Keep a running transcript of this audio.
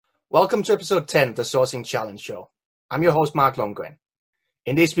Welcome to episode 10 of the Sourcing Challenge Show. I'm your host, Mark Lundgren.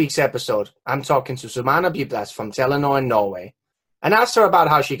 In this week's episode, I'm talking to Sumana Biswas from Telenor in Norway and asked her about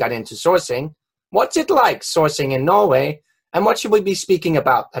how she got into sourcing, what's it like sourcing in Norway, and what she will be speaking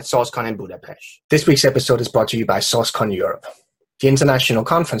about at SourceCon in Budapest. This week's episode is brought to you by SourceCon Europe, the international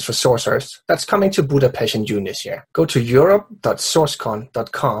conference for sourcers that's coming to Budapest in June this year. Go to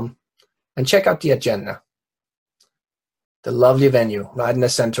europe.sourcecon.com and check out the agenda. The lovely venue right in the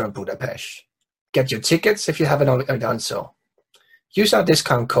center of Budapest. Get your tickets if you haven't already done so. Use our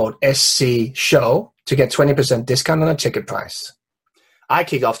discount code SCSHOW to get 20% discount on the ticket price. I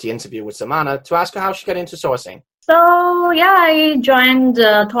kick off the interview with Sumana to ask her how she got into sourcing. I joined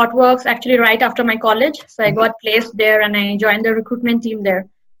ThoughtWorks actually right after my college. So I got placed there and I joined the recruitment team there.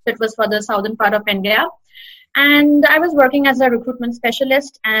 So it was for the southern part of India. And I was working as a recruitment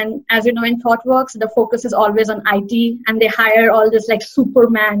specialist. And as you know, in ThoughtWorks, the focus is always on IT. And they hire all this like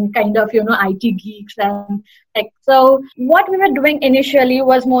Superman kind of, IT geeks. And so what we were doing initially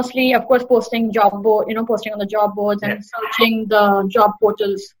was mostly, of course, posting on the job boards and searching the job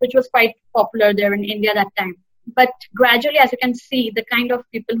portals, which was quite popular there in India that time. But gradually, as you can see, the kind of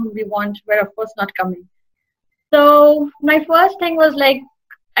people whom we want were, of course, not coming. So my first thing was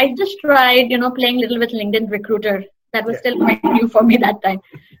I just tried, playing a little with LinkedIn Recruiter. That was still quite new for me that time.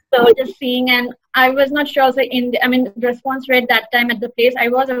 So just seeing, and I was not sure. So the response rate that time at the place I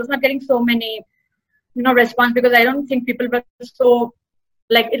was not getting so many, response because I don't think people were so,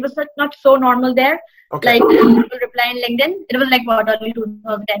 it was not so normal there. Okay. People reply in LinkedIn. It was only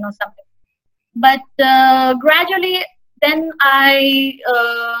 2010 or something. But gradually, then I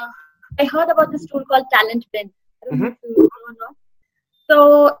heard about this tool called Talent Bin. I don't know if you know.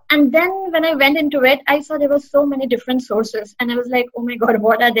 So, and then when I went into it, I saw there were so many different sources. And I was like, oh my God,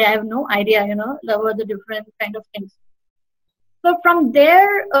 what are they? I have no idea, there were the different kind of things. So from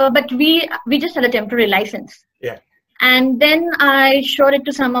there, but we just had a temporary license. Yeah. And then I showed it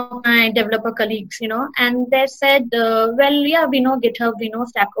to some of my developer colleagues, and they said, we know GitHub, we know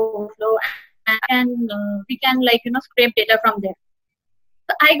Stack Overflow, and we can scrape data from there.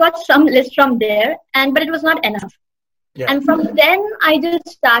 So I got some list from there, but it was not enough. Yeah. And from then I just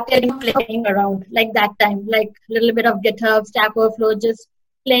started playing around that time, a little bit of GitHub, Stack Overflow, just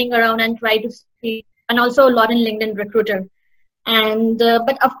playing around and try to see, and also a lot in LinkedIn Recruiter. And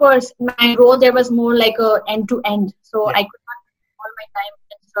but of course my role there was more like a end to end, so I could not spend all my time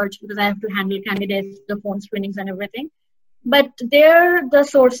in search because I have to handle candidates, the phone screenings and everything. But there, the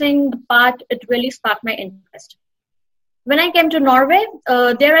sourcing part, it really sparked my interest. When I came to Norway,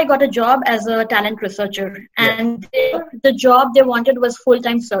 there I got a job as a talent researcher. And there, the job they wanted was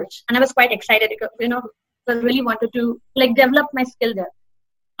full-time search. And I was quite excited because, I really wanted to develop my skill there.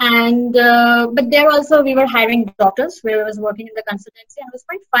 And but there also we were hiring doctors where I was working in the consultancy. And it was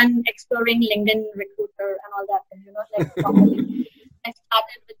quite fun exploring LinkedIn Recruiter and all that. I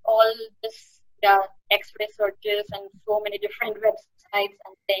started with all this X-ray searches and so many different websites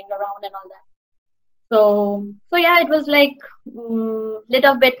and playing around and all that. So it was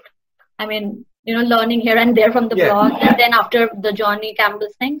little bit, learning here and there from the blog, and then after the Johnny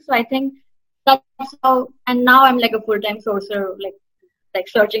Campbell's thing. So I think that's how, and now I'm a full-time sourcer,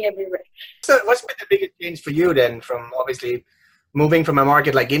 searching everywhere. So what's been the biggest change for you then from obviously moving from a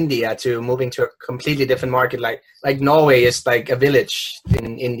market like India to moving to a completely different market like Norway is like a village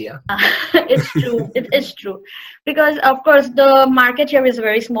in India? It's true. It is true. Because, of course, the market here is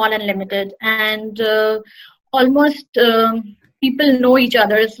very small and limited. And almost people know each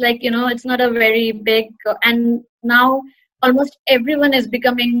other. It's it's not a very big... and now almost everyone is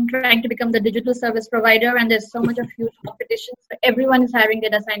trying to become the digital service provider. And there's so much of huge competition. So everyone is hiring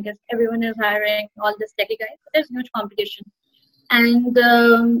data scientists. Everyone is hiring all these techie guys. So there's huge competition. And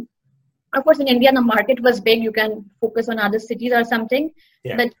of course, in India, the market was big. You can focus on other cities or something.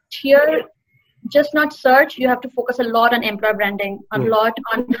 Yeah. But here, just not search. You have to focus a lot on employer branding, a lot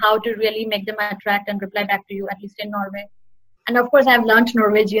on how to really make them attract and reply back to you, at least in Norway. And of course, I've learned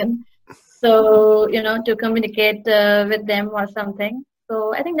Norwegian. So, to communicate with them or something.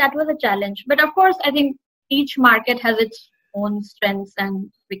 So I think that was a challenge. But of course, I think each market has its own strengths and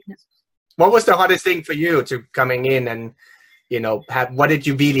weaknesses. What was the hardest thing for you to coming in and what did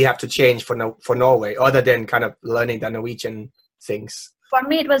you really have to change for Norway other than kind of learning the Norwegian things? For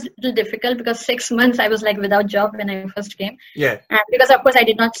me, it was a little difficult because 6 months I was without job when I first came. Yeah. Because of course I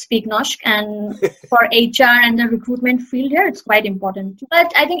did not speak Norsk, and for HR and the recruitment field here, it's quite important.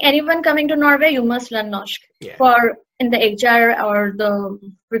 But I think anyone coming to Norway, you must learn Norsk for in the HR or the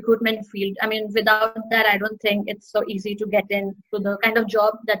recruitment field. Without that, I don't think it's so easy to get into the kind of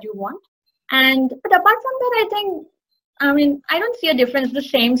job that you want. But apart from that, I think I mean, I don't see a difference. The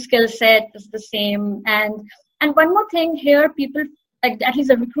same skill set is the same. And one more thing here, people, like at least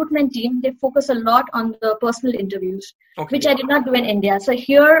the recruitment team, they focus a lot on the personal interviews, which I did not do in India. So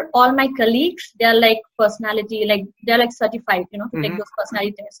here, all my colleagues, they're like personality, like they're like certified, to take those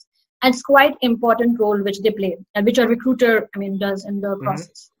personality tests. And it's quite important role which they play, and which a recruiter, does in the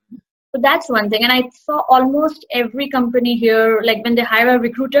process. So that's one thing. And I saw almost every company here, like when they hire a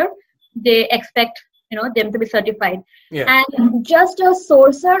recruiter, they expect, them to be certified. Yeah. And just a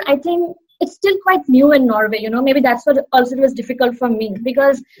sourcer, I think it's still quite new in Norway, maybe that's what also was difficult for me,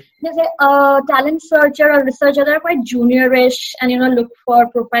 because there's a talent searcher or researcher, they're quite juniorish and, look for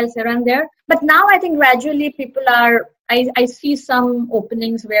profiles here and there. But now I think gradually people are, I see some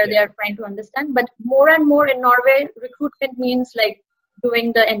openings where they are trying to understand, but more and more in Norway, recruitment means like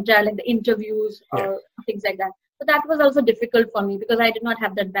doing the entire, like the interviews or things like that. So that was also difficult for me because I did not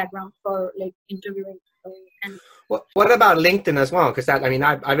have that background for like interviewing. And what about LinkedIn as well? Because that,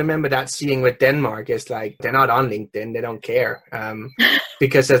 I remember that seeing with Denmark. It's like they're not on LinkedIn; they don't care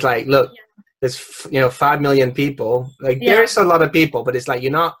because it's like, look, there's 5 million people. Like there's a lot of people, but it's like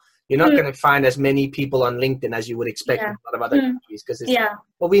you're not going to find as many people on LinkedIn as you would expect in a lot of other countries, because it's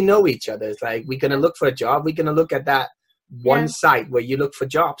well, we know each other. It's like we're going to look for a job. We're going to look at that one site where you look for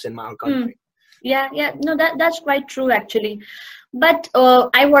jobs in my own country. No, that's quite true actually. But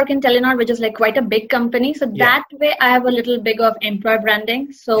I work in Telenor, which is like quite a big company. So that way I have a little bit of employer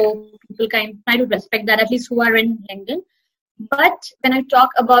branding. So people try to respect that, at least who are in LinkedIn. But when I talk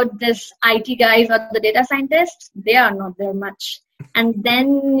about this IT guys or the data scientists, they are not there much. And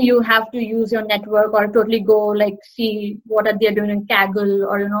then you have to use your network or totally go like see what are they doing in Kaggle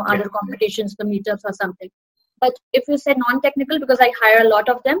or, other competitions, the meetups or something. But if you say non-technical, because I hire a lot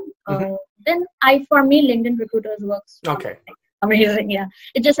of them, then for me, LinkedIn recruiters works. Okay. Amazing, yeah.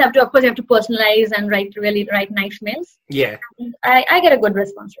 You just have to, of course, you have to personalize and write nice mails. Yeah. I get a good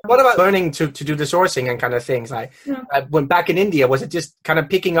response. What about learning to do the sourcing and kind of things? Like when back in India, was it just kind of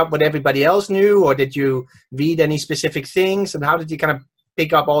picking up what everybody else knew, or did you read any specific things? And how did you kind of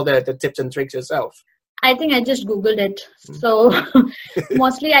pick up all the tips and tricks yourself? I think I just Googled it. So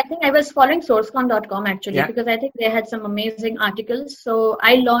mostly I think I was following sourcecon.com actually, because I think they had some amazing articles. So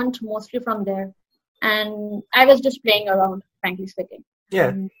I learned mostly from there. And I was just playing around, frankly speaking. Yeah.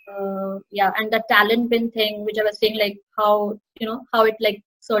 And, and the talent bin thing, which I was saying, like how it like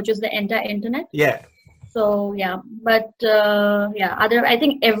searches the entire internet. Yeah. So but I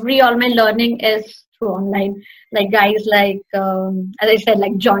think all my learning is through online. Like guys like as I said,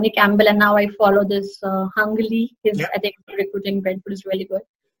 like Johnny Campbell, and now I follow this Hung Lee. I think recruiting Brentford is really good.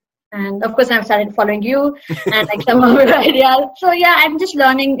 And of course, I've started following you and like some of your ideas. So I'm just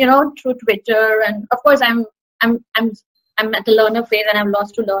learning, through Twitter, and of course, I'm at the learner phase, and I'm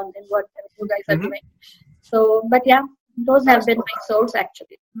lost to learn in what you guys are doing. So, but those have been my source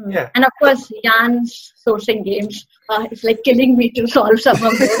actually. Yeah. And of course, Jan's sourcing games is like killing me to solve some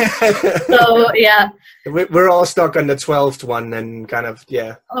of it. So we're all stuck on the 12th one and kind of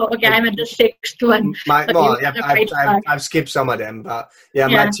Oh, okay. I'm at the 6th one. I've skipped some of them, but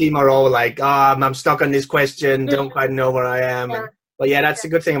my team are all like, I'm stuck on this question, don't quite know where I am. Yeah. But that's the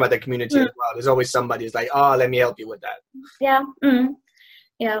good thing about the community as well. There's always somebody who's like, let me help you with that. Yeah.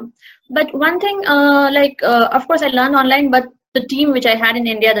 Yeah. But one thing, of course I learned online, but the team which I had in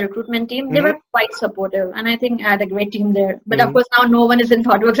India, the recruitment team, they were quite supportive. And I think I had a great team there. But of course now no one is in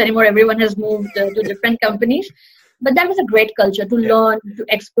ThoughtWorks anymore. Everyone has moved to different companies. But that was a great culture to learn, to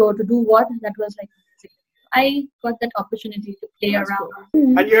explore, to do what. That was like, I got that opportunity to play around.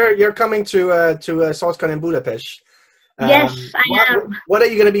 Cool. And you're coming to SourceCon in Budapest. Yes, I am. What are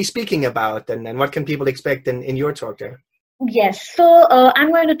you going to be speaking about, and what can people expect in your talk there? Yes, so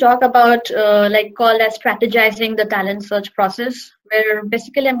I'm going to talk about called as strategizing the talent search process, where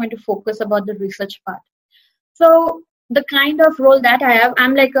basically I'm going to focus about the research part. So the kind of role that I have,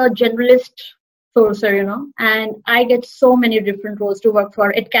 I'm like a generalist sourcer, and I get so many different roles to work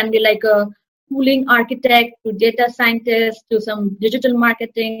for. It can be like a tooling architect to data scientist to some digital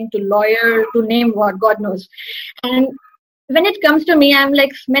marketing to lawyer to name what, God knows. And when it comes to me, I'm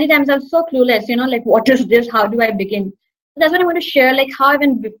like many times I'm so clueless, like what is this? How do I begin? That's what I'm going to share, like how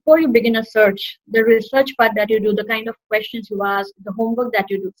even before you begin a search, the research part that you do, the kind of questions you ask, the homework that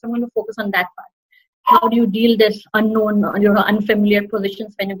you do. So I'm going to focus on that part. How do you deal this unknown, unfamiliar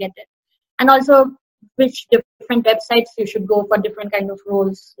positions when you get it? And also which different websites you should go for different kind of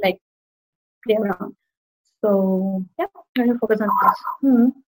roles, like play around. So I'm going to focus on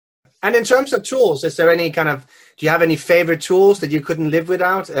this. And in terms of tools, is there any do you have any favorite tools that you couldn't live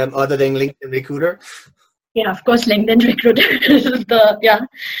without other than LinkedIn Recruiter? Yeah, of course, LinkedIn Recruiter is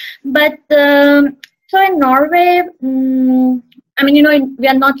But So in Norway, I mean, we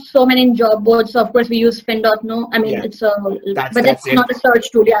are not so many in job boards. So of course, we use fin.no. I mean, it's a, but it's not a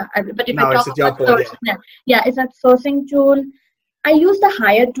search tool. Yeah. But if I talk about sourcing, it's a sourcing tool. I use the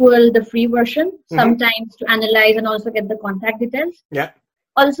higher tool, the free version, sometimes to analyze and also get the contact details. Yeah.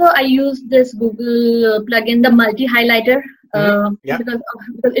 Also, I use this Google plugin, the multi-highlighter, because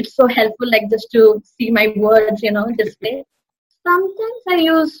it's so helpful, like just to see my words, display. Sometimes I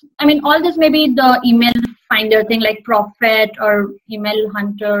use, all this maybe the email finder thing like Prophet or Email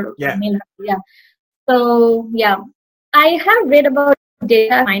Hunter. Yeah. So, I have read about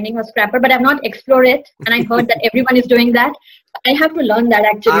data mining or Scrapper, but I've not explored it. And I heard that everyone is doing that. I have to learn that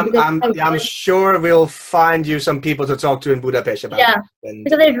actually. I'm sure we'll find you some people to talk to in Budapest about it.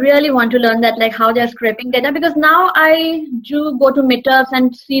 Because I really want to learn that, like how they're scraping data. Because now I do go to meetups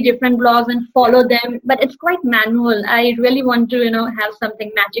and see different blogs and follow them, but it's quite manual. I really want to, have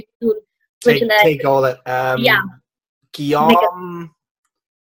something magic tool. Take all that.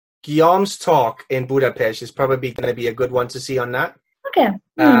 Guillaume's talk in Budapest is probably going to be a good one to see on that. Okay.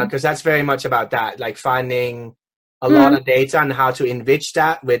 Because that's very much about that, like finding a lot of data and how to enrich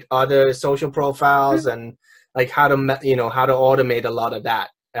that with other social profiles and like how to automate a lot of that.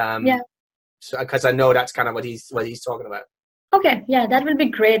 So because I know that's kind of what he's talking about. Okay, that will be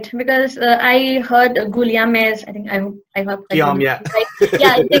great because I heard Guillaume is, I hope Guillaume, right?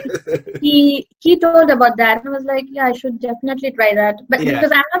 I think he told about that. I was like, I should definitely try that. But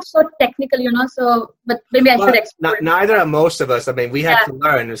because I'm not so technical, but maybe I should explore. Neither are most of us. We have to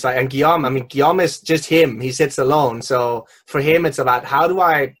learn. It's like, and Guillaume is just him. He sits alone. So for him, it's about how do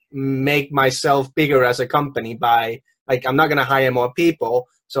I make myself bigger as a company by, like, I'm not going to hire more people.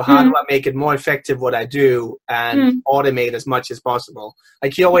 So how do I make it more effective what I do and automate as much as possible?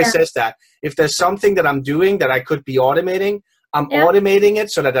 Like he always says that if there's something that I'm doing that I could be automating, I'm automating it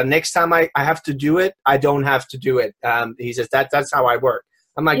so that the next time I have to do it, I don't have to do it. He says that's how I work.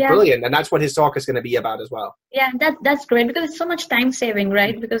 I'm like, brilliant. And that's what his talk is going to be about as well. Yeah, that's great because it's so much time saving,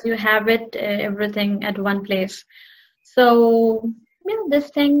 right? Because you have it, everything at one place. So these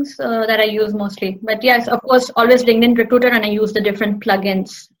things that I use mostly. But yes, of course, always LinkedIn Recruiter, and I use the different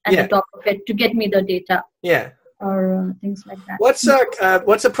plugins at the top of it to get me the data. Yeah. Or things like that.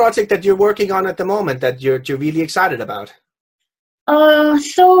 What's a project that you're working on at the moment that you're really excited about?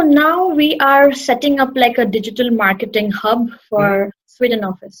 So now we are setting up like a digital marketing hub for Sweden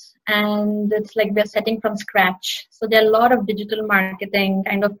office, and it's like we're setting from scratch. So there are a lot of digital marketing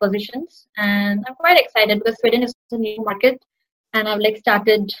kind of positions, and I'm quite excited because Sweden is a new market. And I've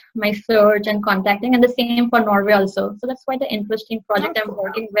started my search and contacting, and the same for Norway also. So that's quite an interesting project I'm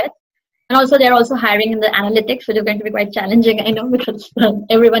working with. And also they're also hiring in the analytics, which is going to be quite challenging, I know, because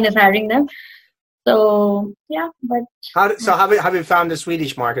everyone is hiring them. So but have you found the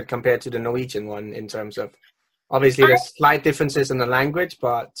Swedish market compared to the Norwegian one in terms of obviously there's slight differences in the language,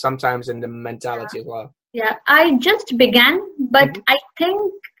 but sometimes in the mentality as well? Yeah, I just began, but I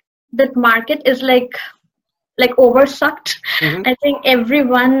think that market is like oversucked. I think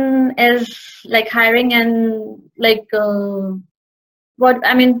everyone is hiring and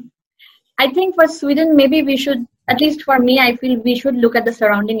I think for Sweden, maybe we should, at least for me, I feel we should look at the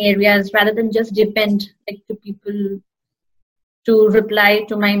surrounding areas rather than just depend to people to reply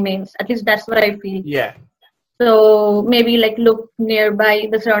to my mails. At least that's what I feel. Yeah. So maybe look nearby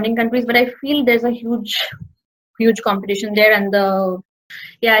the surrounding countries, but I feel there's a huge competition there, and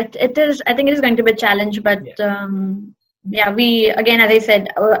it is. I think it is going to be a challenge, but we again, as I said,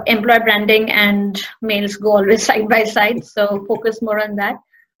 employer branding and mails go always side by side. So focus more on that.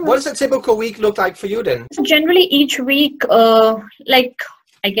 What does a typical week look like for you then? So generally, each week, I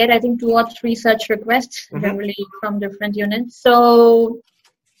get 2 or 3 such requests generally from different units. So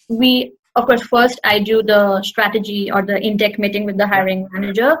of course, first I do the strategy or the intake meeting with the hiring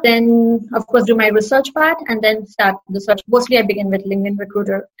manager. Then, of course, do my research part and then start the search. Mostly I begin with LinkedIn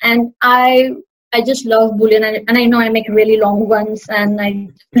Recruiter. And I just love Boolean, and I know I make really long ones, and I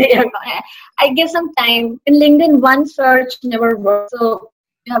give some time. In LinkedIn, one search never works. So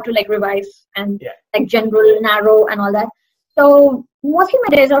you have to revise and general, narrow and all that. So mostly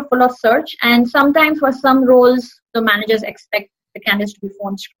my days are full of search, and sometimes for some roles, the managers expect the candidates to be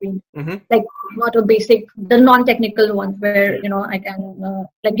phone screened, not a basic, the non-technical ones where, I can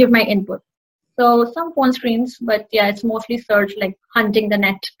give my input. So some phone screens, but it's mostly search, hunting the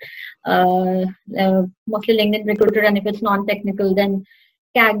net, mostly LinkedIn Recruiter. And if it's non-technical, then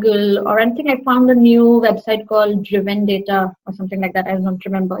Kaggle, or I think I found a new website called Driven Data or something like that. I don't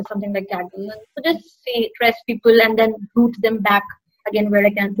remember. It's something like Kaggle. So just trace people and then route them back again where I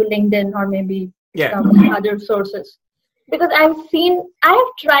can to LinkedIn or maybe some other sources. Because I have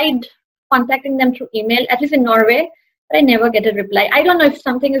tried contacting them through email, at least in Norway, but I never get a reply. I don't know if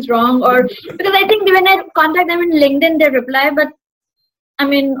something is wrong, or because I think when I contact them in LinkedIn, they reply, but I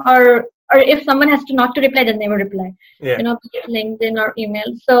mean, or if someone has to not to reply, then they will reply. Yeah. LinkedIn or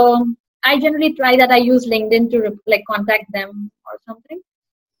email. So I generally try that I use LinkedIn to contact them or something.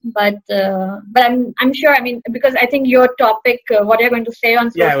 But I'm sure. I mean, because I think your topic, what you're going to say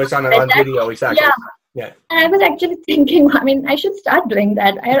on it was on video, exactly. Yeah. And I was actually thinking, I mean, I should start doing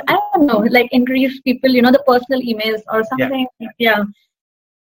that. I don't know, increase people, the personal emails or something. Yeah.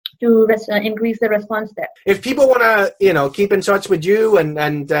 To increase the response there. If people want to, keep in touch with you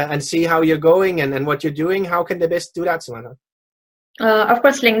and see how you're going and what you're doing, how can they best do that, Sumana? Of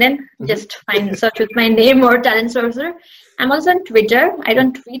course, LinkedIn. Just search with my name or Talent Sourcer. I'm also on Twitter. I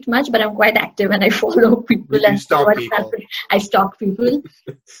don't tweet much, but I'm quite active and I follow people and stalk people. I stalk people.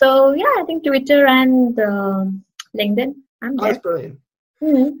 So yeah, I think Twitter and LinkedIn. That's brilliant.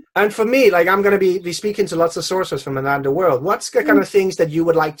 Mm-hmm. And for me, I'm going to be speaking to lots of sourcers from around the world. What's the kind of things that you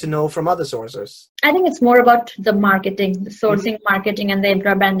would like to know from other sourcers? I think it's more about the marketing, the sourcing, marketing, and the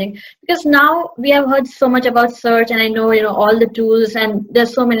employer branding. Because now we have heard so much about search, and I know, all the tools, and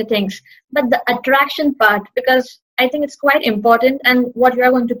there's so many things. But the attraction part, because I think it's quite important, and what we are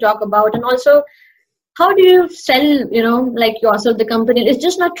going to talk about, and also how do you sell, yourself, the company? It's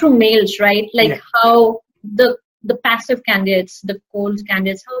just not through mails, right? How the passive candidates, the cold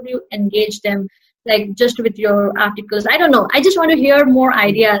candidates, how do you engage them, just with your articles? I don't know. I just want to hear more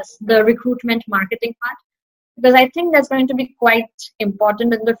ideas, the recruitment marketing part, because I think that's going to be quite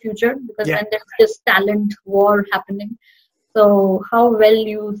important in the future, because then there's this talent war happening. So how well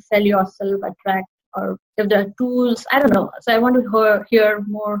you sell yourself, attract, or if there are tools, I don't know. So I want to hear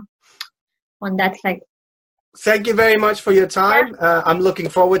more on that side. Thank you very much for your time. I'm looking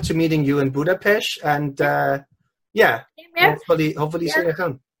forward to meeting you in Budapest, and hopefully see you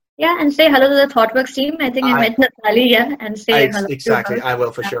soon. Yeah, and say hello to the ThoughtWorks team. I think I met Natali, and say hello. Exactly, I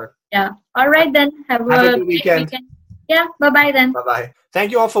will for sure. Yeah. All right then. Have a good weekend. Yeah. Bye-bye then. Bye-bye.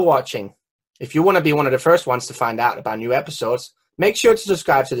 Thank you all for watching. If you want to be one of the first ones to find out about new episodes, make sure to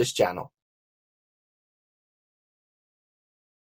subscribe to this channel.